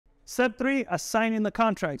Step 3, assigning the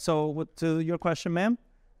contract. So to your question, ma'am,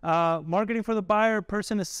 marketing for the buyer.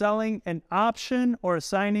 Person is selling an option or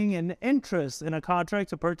assigning an interest in a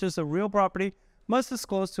contract to purchase a real property must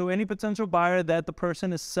disclose to any potential buyer that the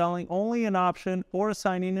person is selling only an option or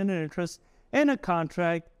assigning an interest in a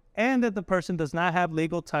contract and that the person does not have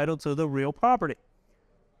legal title to the real property.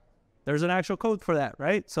 There's an actual code for that,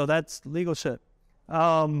 right? So that's legal shit.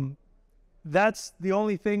 That's the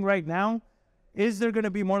only thing right now. Is there going to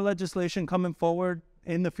be more legislation coming forward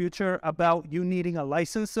in the future about you needing a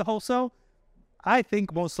license to wholesale? I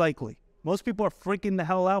think most likely. Most people are freaking the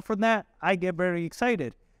hell out from that. I get very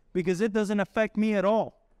excited because it doesn't affect me at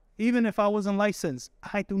all. Even if I wasn't licensed,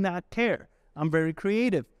 I do not care. I'm very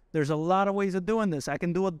creative. There's a lot of ways of doing this. I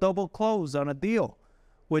can do a double close on a deal,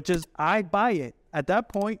 which is I buy it. At that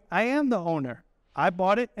point, I am the owner. I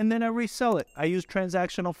bought it and then I resell it. I use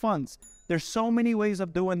transactional funds. There's so many ways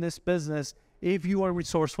of doing this business if you are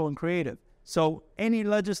resourceful and creative. So any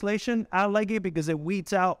legislation, I like it because it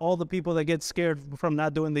weeds out all the people that get scared from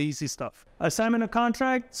not doing the easy stuff. Assignment of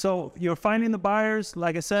contract. So you're finding the buyers.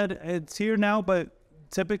 Like I said, it's here now, but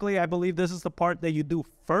typically I believe this is the part that you do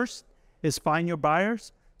first is find your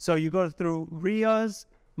buyers. So you go through RIAs.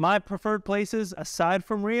 My preferred places aside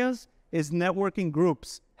from RIAs is networking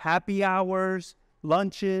groups, happy hours,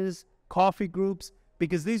 lunches, coffee groups,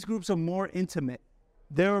 because these groups are more intimate.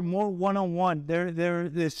 They're more one-on-one.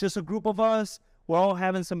 It's just a group of us. We're all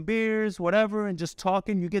having some beers, whatever, and just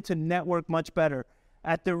talking. You get to network much better.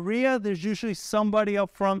 At the RIA, there's usually somebody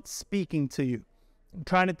up front speaking to you,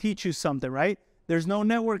 trying to teach you something, right? There's no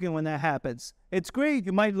networking when that happens. It's great.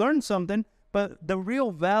 You might learn something, but the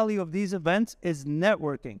real value of these events is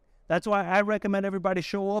networking. That's why I recommend everybody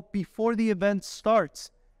show up before the event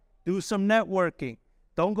starts. Do some networking.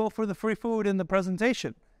 Don't go for the free food in the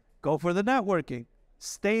presentation. Go for the networking.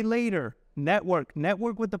 Stay later. Network.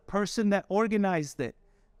 Network with the person that organized it.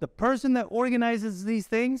 The person that organizes these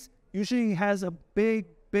things usually has a big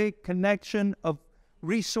connection of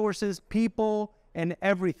resources, people, and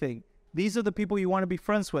everything. These are the people you want to be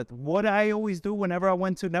friends with. What I always do whenever I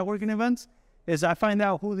went to networking events is I find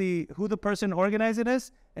out who the person organizing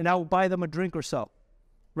is, and I'll buy them a drink or so,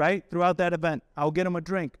 right? Throughout that event, I'll get them a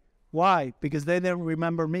drink. Why? Because they didn't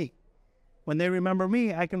remember me. When they remember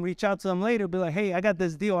me, I can reach out to them later, be like, hey, I got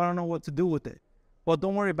this deal. I don't know what to do with it. Well,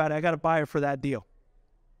 don't worry about it. I got a buyer for that deal.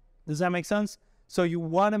 Does that make sense? So you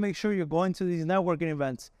want to make sure you're going to these networking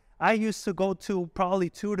events. I used to go to probably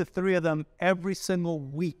 2 to 3 of them every single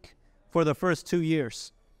week for the first 2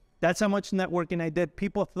 years. That's how much networking I did.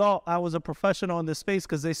 People thought I was a professional in this space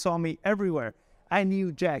because they saw me everywhere. I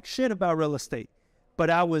knew jack shit about real estate, but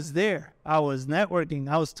I was there. I was networking.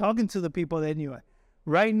 I was talking to the people that knew it.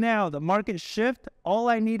 Right now, the market shift, all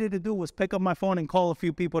I needed to do was pick up my phone and call a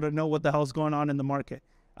few people to know what the hell's going on in the market.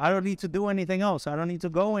 I don't need to do anything else. I don't need to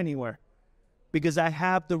go anywhere because I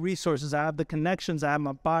have the resources. I have the connections. I have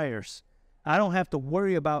my buyers. I don't have to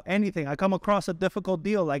worry about anything. I come across a difficult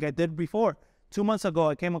deal like I did before. 2 months ago,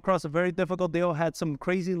 I came across a very difficult deal, had some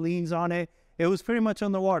crazy liens on it. It was pretty much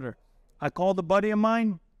underwater. I called a buddy of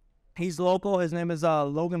mine. He's local. His name is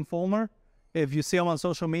Logan Fulmer. If you see him on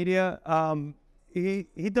social media,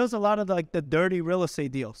 he does a lot of like the dirty real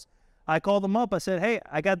estate deals. I called him up. I said, hey,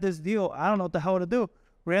 I got this deal. I don't know what the hell to do.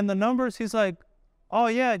 Ran the numbers. He's like, oh,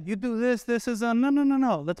 yeah, you do this. This is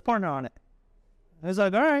no. Let's partner on it. I was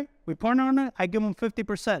like, all right, we partner on it. I give him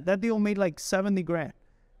 50%. That deal made like 70 grand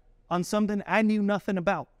on something I knew nothing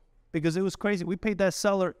about because it was crazy. We paid that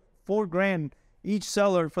seller 4 grand each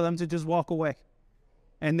seller for them to just walk away.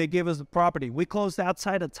 And they gave us the property. We closed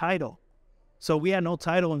outside of title. So we had no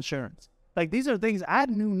title insurance. Like, these are things I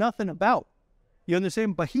knew nothing about. You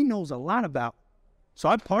understand? But he knows a lot about. So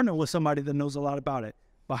I partner with somebody that knows a lot about it.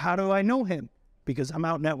 But how do I know him? Because I'm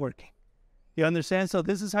out networking. You understand? So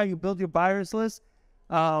this is how you build your buyers list.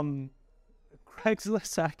 Craigslist,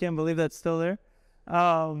 I can't believe that's still there.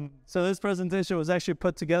 So this presentation was actually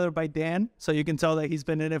put together by Dan. So you can tell that he's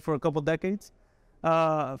been in it for a couple decades.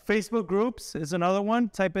 Facebook groups is another one.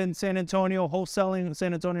 Type in San Antonio wholesaling,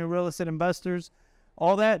 San Antonio real estate investors.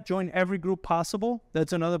 All that, join every group possible.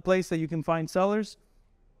 That's another place that you can find sellers.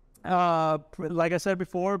 Like I said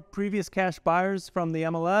before, previous cash buyers from the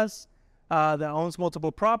MLS that owns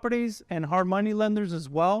multiple properties and hard money lenders as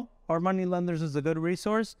well. Hard money lenders is a good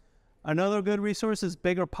resource. Another good resource is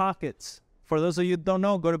Bigger Pockets. For those of you who don't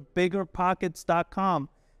know, go to biggerpockets.com.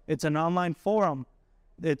 It's an online forum.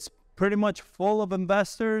 It's pretty much full of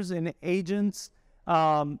investors and agents.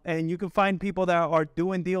 And you can find people that are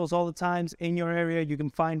doing deals all the times in your area. You can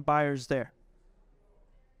find buyers there.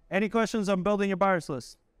 Any questions on building your buyers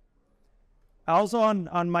list? Also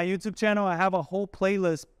on my YouTube channel, I have a whole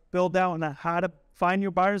playlist build out on how to find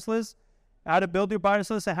your buyers list, how to build your buyers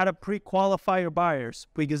list, and how to pre-qualify your buyers,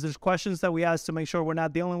 because there's questions that we ask to make sure we're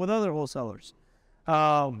not dealing with other wholesalers.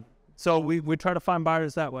 So we try to find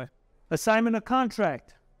buyers that way. Assignment of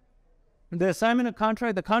contract. The assignment of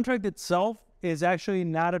contract, the contract itself is actually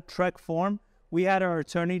not a TREC form. We had our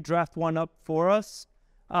attorney draft one up for us.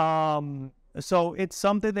 So it's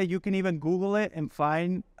something that you can even Google it and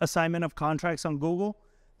find assignment of contracts on Google.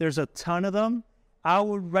 There's a ton of them. I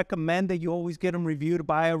would recommend that you always get them reviewed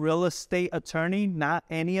by a real estate attorney, not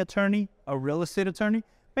any attorney, a real estate attorney.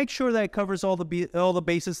 Make sure that it covers all the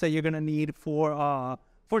bases that you're going to need for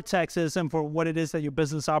Texas and for what it is that your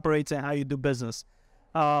business operates and how you do business.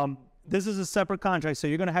 This is a separate contract. So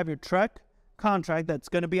you're going to have your TREC contract that's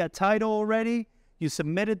going to be at title already. You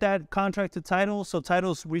submitted that contract to title. So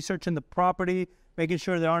title's researching the property, making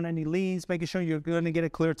sure there aren't any liens, making sure you're going to get a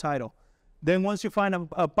clear title. Then once you find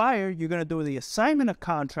a buyer, you're going to do the assignment of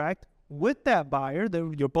contract with that buyer.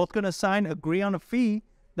 You're both going to sign, agree on a fee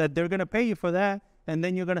that they're going to pay you for that. And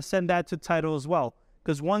then you're going to send that to title as well.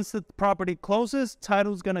 Because once the property closes,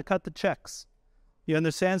 title's going to cut the checks. You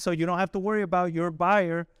understand? So you don't have to worry about your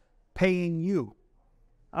buyer paying you.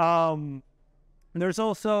 There's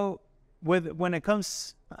also, when it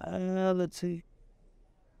comes, let's see.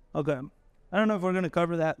 Okay. I don't know if we're going to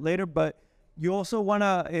cover that later, but you also want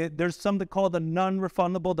to, there's something called a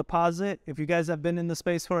non-refundable deposit. If you guys have been in the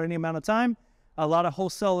space for any amount of time, a lot of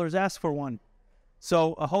wholesalers ask for one.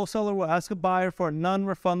 So a wholesaler will ask a buyer for a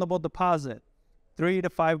non-refundable deposit, $3 to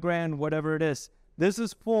 $5 grand, whatever it is. This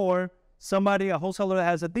is for somebody, a wholesaler that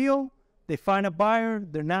has a deal. They find a buyer.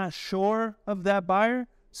 They're not sure of that buyer.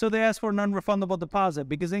 So they ask for a non-refundable deposit,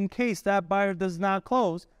 because in case that buyer does not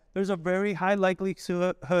close, there's a very high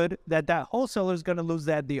likelihood that that wholesaler is going to lose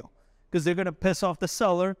that deal, because they're going to piss off the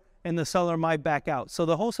seller and the seller might back out. So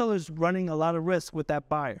the wholesaler is running a lot of risk with that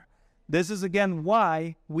buyer. This is, again,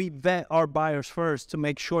 why we vet our buyers first to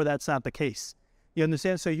make sure that's not the case. You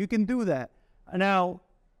understand? So you can do that. Now,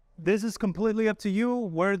 this is completely up to you.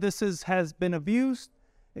 Where this has been abused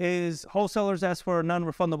is wholesalers ask for a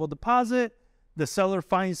non-refundable deposit. The seller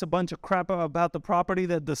finds a bunch of crap about the property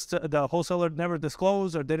that the wholesaler never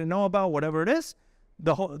disclosed or didn't know about, whatever it is.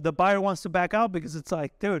 The buyer wants to back out because it's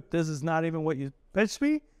like, dude, this is not even what you pitched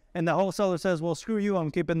me. And the wholesaler says, well, screw you,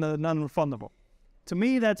 I'm keeping the non-refundable. To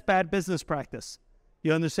me, that's bad business practice.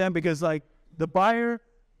 You understand? Because, like, the buyer,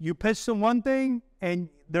 you pitch them one thing and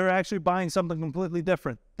they're actually buying something completely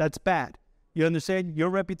different. That's bad. You understand? Your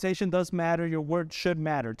reputation does matter. Your word should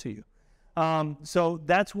matter to you. So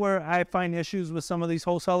that's where I find issues with some of these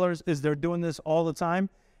wholesalers, is they're doing this all the time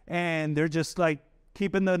and they're just like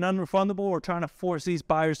keeping the non-refundable or trying to force these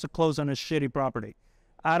buyers to close on a shitty property.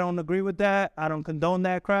 I don't agree with that. I don't condone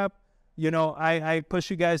that crap. You know, I push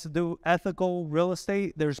you guys to do ethical real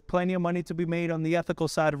estate. There's plenty of money to be made on the ethical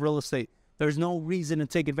side of real estate. There's no reason to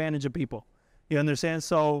take advantage of people. You understand?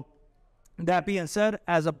 So that being said,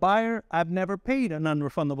 as a buyer, I've never paid a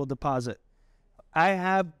non-refundable deposit. I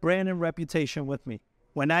have brand and reputation with me.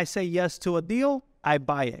 When I say yes to a deal, I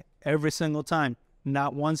buy it every single time.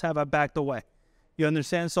 Not once have I backed away. You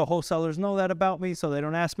understand? So wholesalers know that about me, so they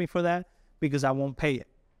don't ask me for that, because I won't pay it.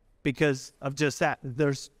 Because of just that.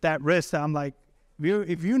 There's that risk that I'm like,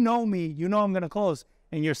 if you know me, you know I'm going to close,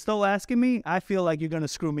 and you're still asking me, I feel like you're going to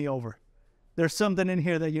screw me over. There's something in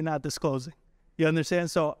here that you're not disclosing. You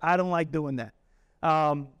understand? So I don't like doing that.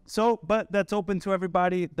 But that's open to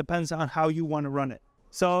everybody. It depends on how you want to run it.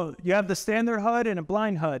 So you have the standard HUD and a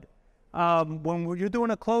blind HUD. When you're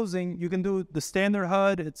doing a closing, you can do the standard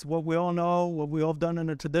HUD. It's what we all know, what we all have done in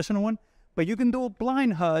a traditional one. But you can do a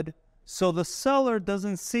blind HUD so the seller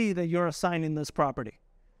doesn't see that you're assigning this property.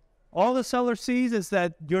 All the seller sees is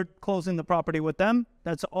that you're closing the property with them.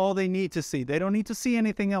 That's all they need to see. They don't need to see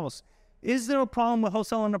anything else. Is there a problem with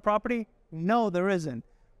wholesaling the property? No, there isn't.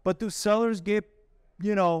 But do sellers get,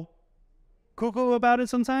 cuckoo about it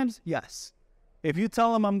sometimes? Yes. If you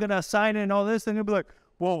tell them I'm going to assign it and all this, then they'll be like,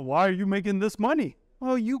 well, why are you making this money?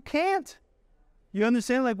 Well, you can't. You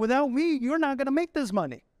understand? Like, without me, you're not going to make this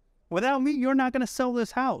money. Without me, you're not going to sell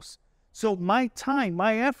this house. So my time,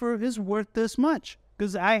 my effort is worth this much,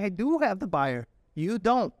 because I do have the buyer. You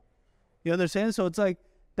don't. You understand? So it's like,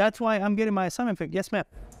 that's why I'm getting my assignment fee. Yes, ma'am.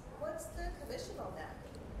 What's the commission on that?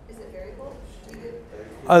 Is it variable? Do you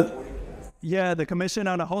get... Yeah, the commission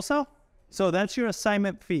on a wholesale. So that's your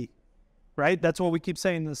assignment fee, right? That's what we keep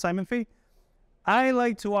saying, the assignment fee. I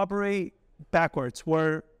like to operate backwards,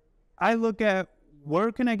 where I look at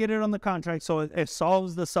where can I get it on the contract so it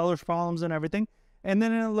solves the seller's problems and everything. And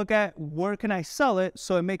then I look at where can I sell it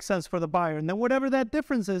so it makes sense for the buyer. And then whatever that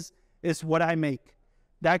difference is what I make.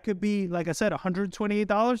 That could be, like I said,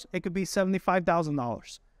 $128. It could be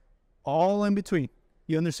 $75,000. All in between.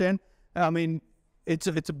 You understand? I mean, it's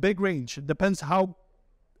a big range. It depends how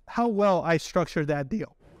well I structure that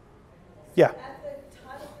deal. Yeah. At the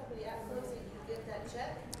title company at closing, you give that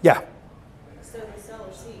check, Yeah. so the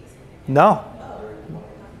seller sees. No.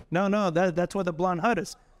 No, that's what the blonde HUD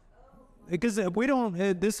is. Because we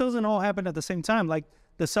don't, this doesn't all happen at the same time. Like,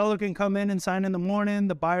 the seller can come in and sign in the morning,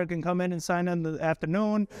 the buyer can come in and sign in the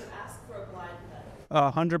afternoon. Ask for a blind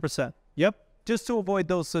HUD. 100%. Yep. Just to avoid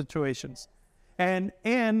those situations. And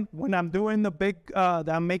when I'm doing the big, that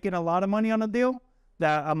I'm making a lot of money on a deal,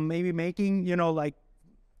 that I'm maybe making, like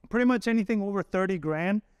pretty much anything over 30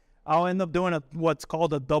 grand, I'll end up doing what's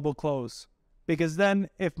called a double close. Because then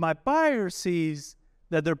if my buyer sees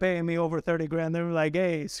that they're paying me over 30 grand, they're like,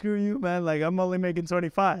 hey, screw you, man. Like, I'm only making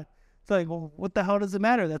 25. It's like, well, what the hell does it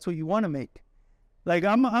matter? That's what you want to make. Like,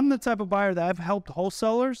 I'm the type of buyer that I've helped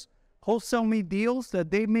wholesalers wholesale me deals that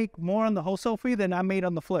they make more on the wholesale fee than I made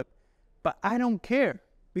on the flip. But I don't care,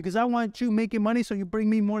 because I want you making money so you bring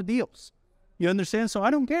me more deals. You understand? So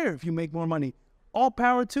I don't care if you make more money. All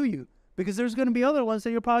power to you, because there's going to be other ones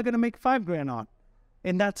that you're probably going to make 5 grand on.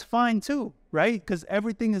 And that's fine too, right? Because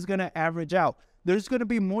everything is going to average out. There's going to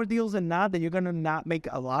be more deals than not that you're going to not make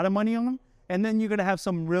a lot of money on. And then you're going to have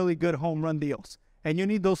some really good home run deals. And you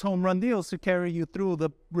need those home run deals to carry you through the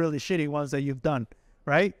really shitty ones that you've done,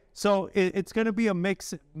 right? So it's going to be a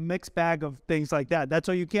mixed bag of things like that. That's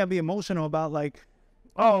why you can't be emotional about, like,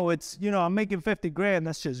 oh, it's, I'm making 50 grand.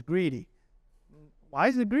 That's just greedy. Why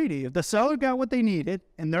is it greedy? If the seller got what they needed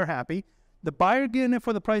and they're happy, the buyer getting it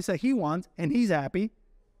for the price that he wants and he's happy,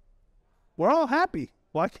 we're all happy.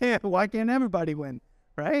 Why can't everybody win,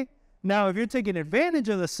 right? Now, if you're taking advantage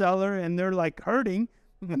of the seller and they're like hurting,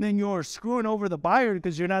 and then you're screwing over the buyer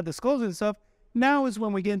because you're not disclosing stuff, now is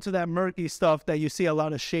when we get into that murky stuff that you see a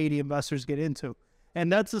lot of shady investors get into.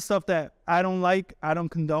 And that's the stuff that I don't like, I don't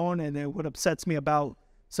condone, and what upsets me about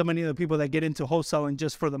so many of the people that get into wholesaling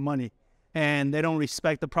just for the money. And they don't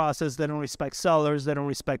respect the process, they don't respect sellers, they don't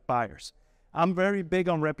respect buyers. I'm very big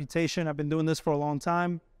on reputation. I've been doing this for a long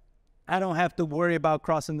time. I don't have to worry about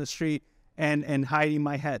crossing the street and hiding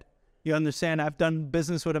my head. You understand? I've done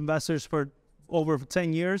business with investors for over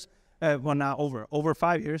 10 years. Well, not over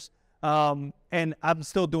 5 years. And I'm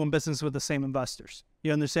still doing business with the same investors.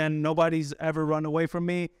 You understand? Nobody's ever run away from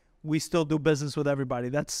me. We still do business with everybody.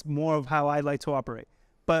 That's more of how I like to operate.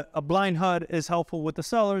 But a blind HUD is helpful with the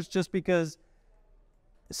sellers just because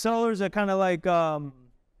sellers are kind of like,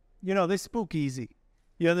 they spook easy.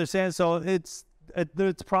 You understand? So it's a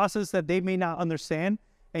process that they may not understand,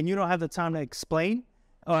 and you don't have the time to explain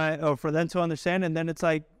or for them to understand. And then it's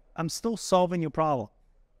like, I'm still solving your problem.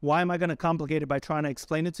 Why am I going to complicate it by trying to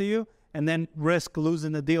explain it to you and then risk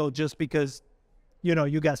losing the deal just because,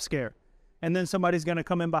 you got scared? And then somebody's going to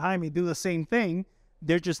come in behind me, do the same thing.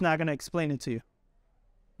 They're just not going to explain it to you.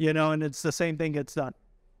 And it's the same thing gets done.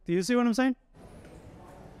 Do you see what I'm saying?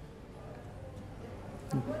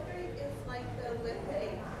 I'm wondering if, like,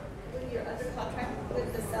 when you're under contract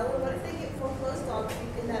with the seller, what if they get foreclosed on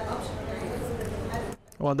in that option?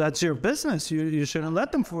 Well, that's your business. You shouldn't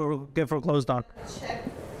let them get foreclosed on. Check,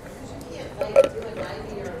 because you can't, like, do a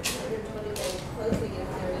 90 or 120-day closing if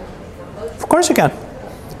they're in foreclosure. Of course you can.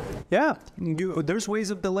 Yeah, there's ways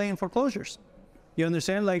of delaying foreclosures. You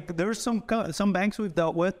understand? Like, there's some banks we've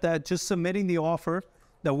dealt with that just submitting the offer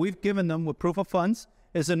that we've given them with proof of funds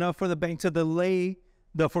is enough for the bank to delay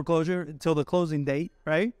the foreclosure until the closing date,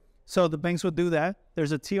 right? So the banks would do that.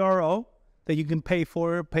 There's a TRO that you can pay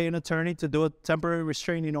an attorney to do a temporary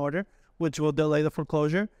restraining order, which will delay the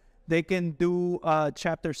foreclosure. They can do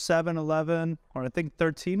Chapter 7, 11, or I think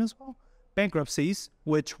 13 as well, bankruptcies,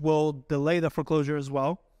 which will delay the foreclosure as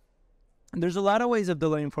well. And there's a lot of ways of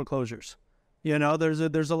delaying foreclosures.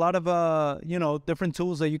 There's a lot of, different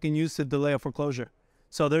tools that you can use to delay a foreclosure.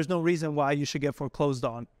 So there's no reason why you should get foreclosed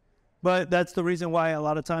on. But that's the reason why a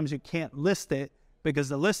lot of times you can't list it, because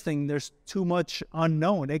the listing, there's too much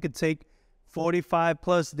unknown. It could take 45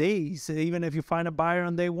 plus days, even if you find a buyer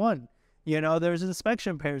on day one. There's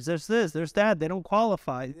inspection pairs, there's this, there's that. They don't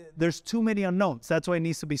qualify. There's too many unknowns. That's why it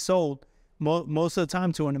needs to be sold most of the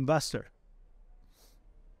time to an investor.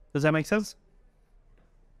 Does that make sense?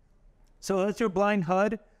 So that's your blind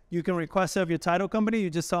HUD. You can request it of your title company. You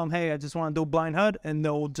just tell them, hey, I just want to do blind HUD, and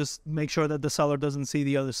they'll just make sure that the seller doesn't see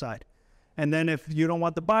the other side. And then if you don't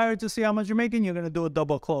want the buyer to see how much you're making, you're going to do a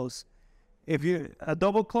double close. If you a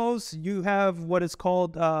double close, you have what is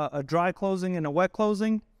called a dry closing and a wet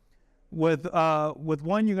closing. With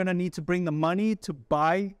one, you're going to need to bring the money to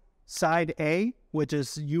buy side A, which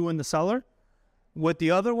is you and the seller. With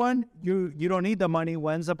the other one, you don't need the money.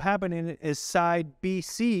 What ends up happening is side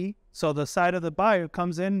BC, so the side of the buyer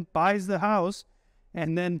comes in, buys the house,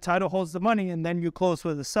 and then title holds the money, and then you close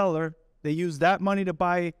with the seller. They use that money to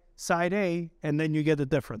buy side A, and then you get the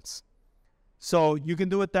difference. So you can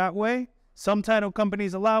do it that way. Some title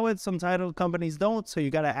companies allow it, some title companies don't, so you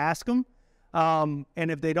got to ask them. And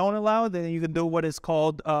if they don't allow it, then you can do what is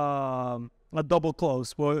called a double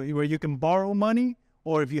close, where you can borrow money,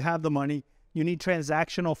 or if you have the money, you need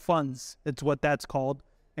transactional funds. It's what that's called.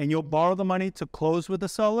 And you'll borrow the money to close with the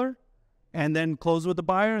seller, and then close with the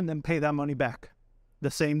buyer, and then pay that money back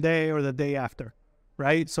the same day or the day after,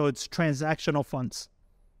 right? So it's transactional funds.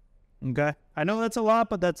 Okay? I know that's a lot,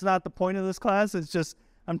 but that's not the point of this class. It's just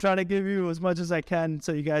I'm trying to give you as much as I can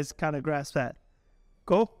so you guys kind of grasp that.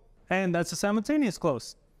 Cool? And that's a simultaneous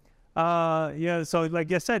close. Yeah, so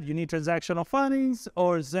like I said, you need transactional fundings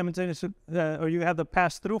or simultaneous, or you have the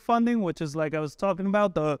pass-through funding, which is like I was talking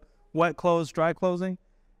about, the wet close, dry closing,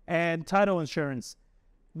 and title insurance.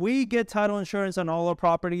 We get title insurance on all our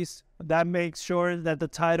properties. That makes sure that the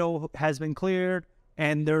title has been cleared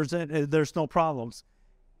and there's no problems.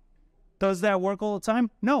 Does that work all the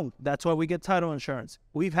time? No, that's why we get title insurance.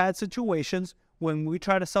 We've had situations when we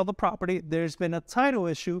try to sell the property, there's been a title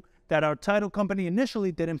issue that our title company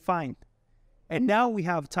initially didn't find. And now we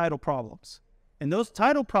have title problems. And those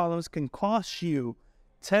title problems can cost you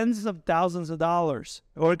tens of thousands of dollars,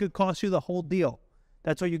 or it could cost you the whole deal.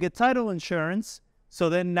 That's why you get title insurance. So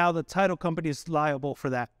then now the title company is liable for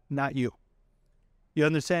that, not you. You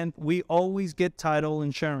understand? We always get title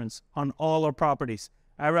insurance on all our properties.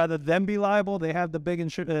 I'd rather them be liable. They have the big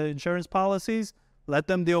insurance policies. Let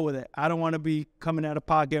them deal with it. I don't want to be coming out of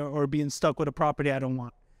pocket or being stuck with a property I don't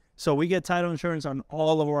want. So we get title insurance on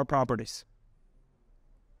all of our properties.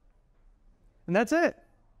 And that's it.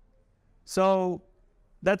 So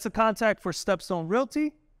that's the contact for Stepstone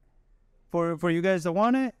Realty for you guys that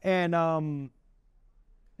want it. And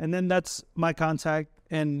then that's my contact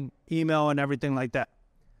and email and everything like that.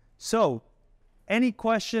 So any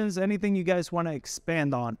questions, anything you guys want to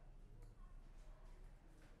expand on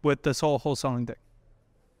with this whole wholesaling thing?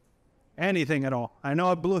 Anything at all? I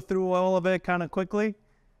know I blew through all of it kind of quickly.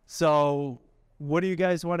 So what do you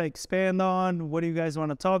guys want to expand on? What do you guys want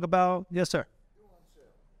to talk about? Yes, sir.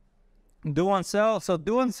 Due on sale. So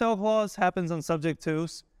due on sale clause happens on subject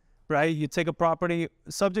twos, right? You take a property.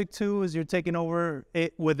 Subject two is you're taking over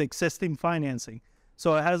it with existing financing.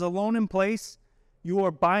 So it has a loan in place. You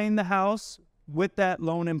are buying the house with that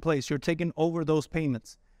loan in place. You're taking over those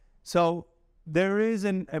payments. So there is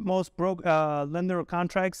at most lender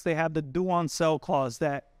contracts, they have the due on sale clause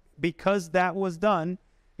that because that was done,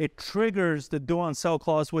 it triggers the due on sale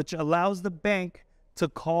clause, which allows the bank to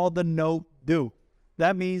call the note due.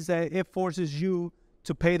 That means that it forces you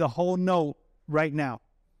to pay the whole note right now,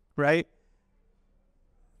 right?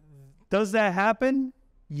 Does that happen?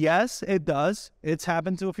 Yes, it does. It's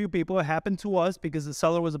happened to a few people. It happened to us because the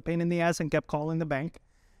seller was a pain in the ass and kept calling the bank.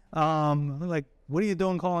 Like, what are you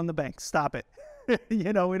doing calling the bank? Stop it.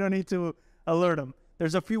 We don't need to alert them.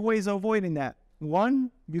 There's a few ways of avoiding that. One,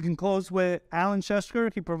 you can close with Alan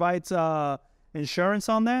Shesker. He provides insurance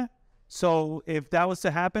on that. So if that was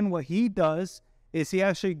to happen, what he does is he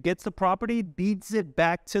actually gets the property, deeds it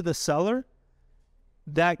back to the seller.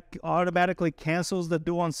 That automatically cancels the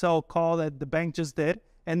due on sale call that the bank just did.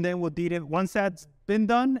 And then we'll deed it. Once that's been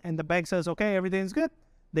done and the bank says, okay, everything's good,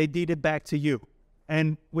 they deed it back to you.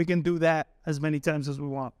 And we can do that as many times as we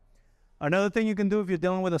want. Another thing you can do if you're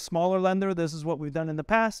dealing with a smaller lender, this is what we've done in the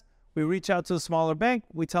past. We reach out to a smaller bank.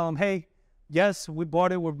 We tell them, hey, yes, we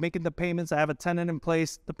bought it. We're making the payments. I have a tenant in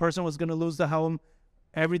place. The person was going to lose the home.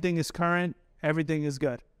 Everything is current. Everything is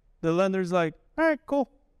good. The lender's like, all right, cool.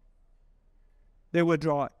 They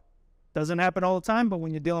withdraw it. Doesn't happen all the time, but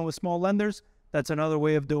when you're dealing with small lenders, that's another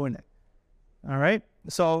way of doing it. All right?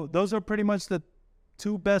 So those are pretty much the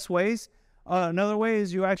two best ways. Another way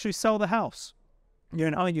is you actually sell the house. You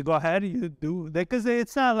go ahead, you do that, because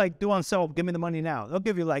it's not like due on sale, give me the money now. They'll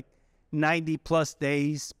give you like 90 plus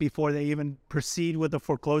days before they even proceed with the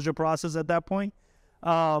foreclosure process at that point.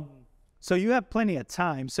 So you have plenty of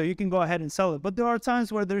time, so you can go ahead and sell it. But there are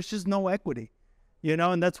times where there's just no equity,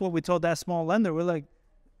 and that's what we told that small lender. We're like,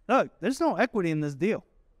 look, there's no equity in this deal.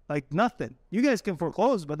 Like nothing. You guys can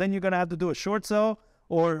foreclose, but then you're going to have to do a short sale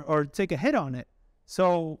or take a hit on it.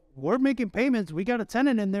 So we're making payments. We got a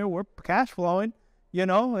tenant in there. We're cash flowing,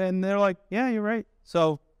 and they're like, yeah, you're right.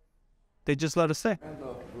 So they just let us stay. And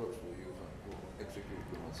Brooks will use to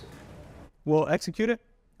execute due on sale. We'll execute it?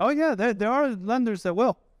 Oh, yeah, there are lenders that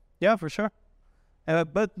will. Yeah, for sure.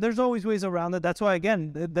 But there's always ways around it. That's why,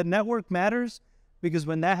 again, the network matters. because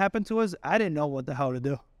when that happened to us, I didn't know what the hell to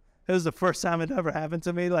do. It was the first time it ever happened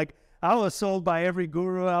to me. Like, I was sold by every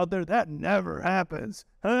guru out there. That never happens.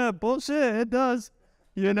 Bullshit, it does.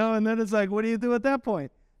 You know, and then it's like, what do you do at that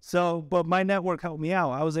point? So, but my network helped me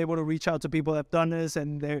out. I was able to reach out to people that have done this,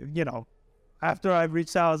 and they, you know, after I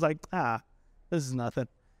reached out, I was like, this is nothing.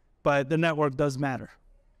 But the network does matter.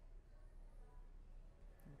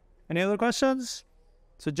 Any other questions?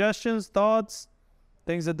 Suggestions, thoughts,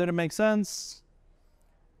 things that didn't make sense?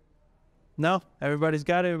 No? Everybody's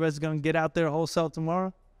got it? Everybody's going to get out there wholesale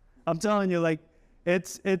tomorrow? I'm telling you, like,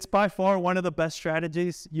 it's by far one of the best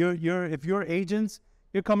strategies. If you're agents,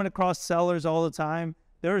 you're coming across sellers all the time.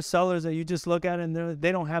 There are sellers that you just look at and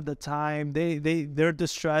they don't have the time. They're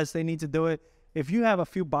distressed. They need to do it. If you have a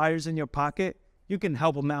few buyers in your pocket, you can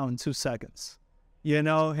help them out in 2 seconds, you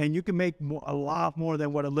know, and you can make a lot more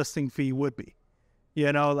than what a listing fee would be.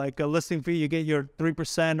 You know, like a listing fee, you get your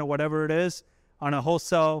 3% or whatever it is on a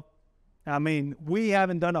wholesale. I mean, we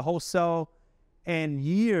haven't done a wholesale in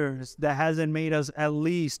years that hasn't made us at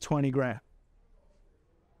least 20 grand.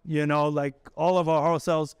 You know, like all of our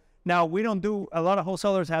wholesales. Now, we don't do, a lot of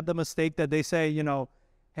wholesalers have the mistake that they say, you know,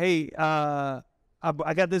 hey, I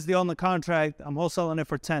got this deal on the contract. I'm wholesaling it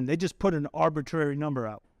for 10. They just put an arbitrary number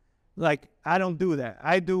out. Like, I don't do that.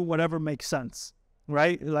 I do whatever makes sense,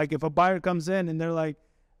 right? Like, if a buyer comes in and they're like,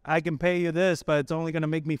 I can pay you this, but it's only going to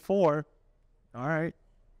make me 4. All right.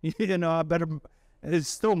 You know, it's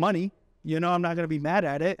still money. You know, I'm not going to be mad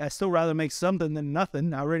at it. I still rather make something than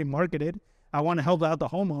nothing. I already marketed. I want to help out the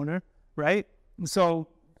homeowner, right? So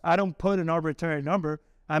I don't put an arbitrary number.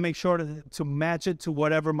 I make sure to match it to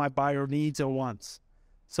whatever my buyer needs or wants.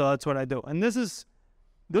 So that's what I do. And this is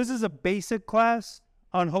a basic class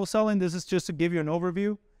on wholesaling. This is just to give you an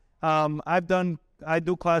overview. I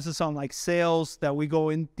do classes on like sales that we go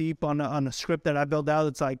in deep on a script that I built out.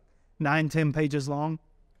 It's like 9-10 pages long,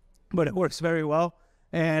 but it works very well.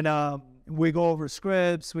 And we go over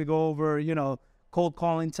scripts. We go over, you know, cold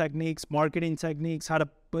calling techniques, marketing techniques, how to,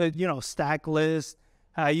 you know, stack lists.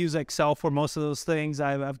 I use Excel for most of those things.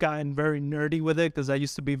 I've gotten very nerdy with it because I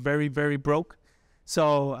used to be very, very broke.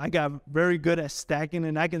 So I got very good at stacking,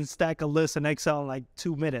 and I can stack a list in Excel in like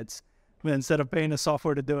 2 minutes instead of paying the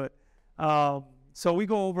software to do it. So we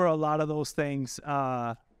go over a lot of those things.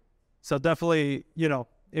 So definitely, you know,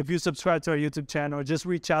 if you subscribe to our YouTube channel or just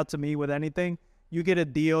reach out to me with anything, you get a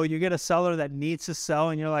deal, you get a seller that needs to sell,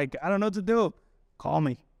 and you're like, I don't know what to do, call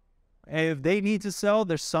me. And if they need to sell,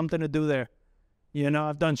 there's something to do there. You know,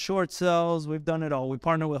 I've done short sales. We've done it all. We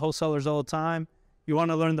partner with wholesalers all the time. You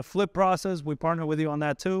want to learn the flip process, we partner with you on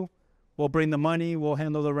that too. We'll bring the money. We'll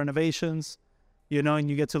handle the renovations, you know, and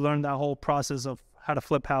you get to learn that whole process of how to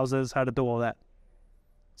flip houses, how to do all that.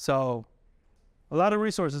 So a lot of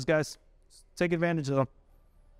resources, guys. Take advantage of them.